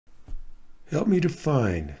Help me to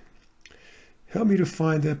find. Help me to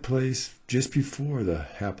find that place just before the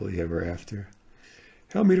happily ever after.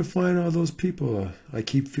 Help me to find all those people I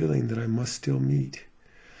keep feeling that I must still meet.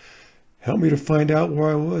 Help me to find out where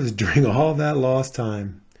I was during all that lost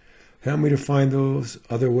time. Help me to find those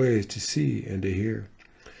other ways to see and to hear.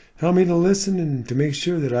 Help me to listen and to make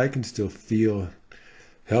sure that I can still feel.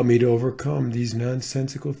 Help me to overcome these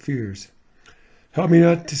nonsensical fears. Help me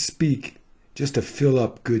not to speak, just to fill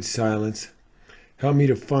up good silence. Help me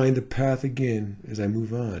to find the path again as I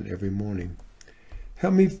move on every morning.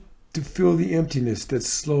 Help me to fill the emptiness that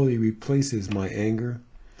slowly replaces my anger.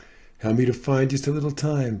 Help me to find just a little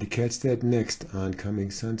time to catch that next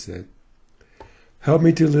oncoming sunset. Help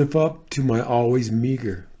me to live up to my always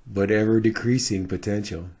meager but ever decreasing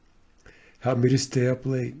potential. Help me to stay up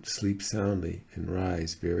late, sleep soundly, and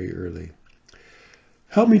rise very early.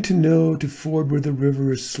 Help me to know to ford where the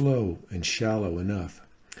river is slow and shallow enough.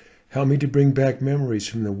 Help me to bring back memories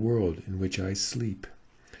from the world in which I sleep.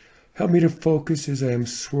 Help me to focus as I am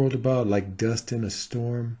swirled about like dust in a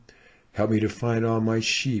storm. Help me to find all my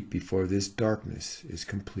sheep before this darkness is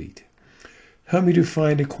complete. Help me to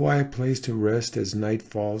find a quiet place to rest as night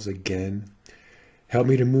falls again. Help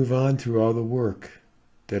me to move on through all the work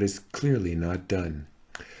that is clearly not done.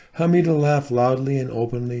 Help me to laugh loudly and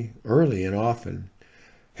openly, early and often.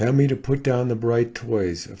 Help me to put down the bright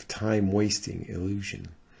toys of time-wasting illusion.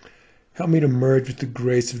 Help me to merge with the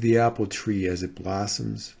grace of the apple tree as it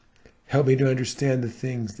blossoms. Help me to understand the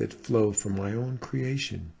things that flow from my own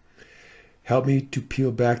creation. Help me to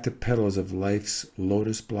peel back the petals of life's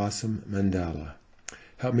lotus blossom mandala.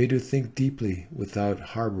 Help me to think deeply without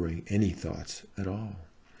harboring any thoughts at all.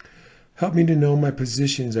 Help me to know my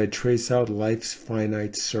position as I trace out life's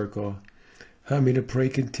finite circle. Help me to pray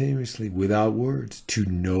continuously without words to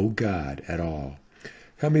no God at all.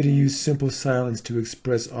 Help me to use simple silence to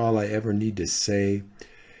express all I ever need to say.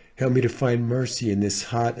 Help me to find mercy in this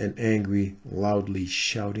hot and angry, loudly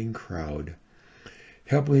shouting crowd.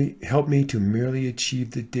 Help me to merely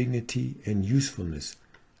achieve the dignity and usefulness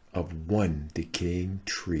of one decaying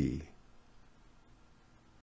tree.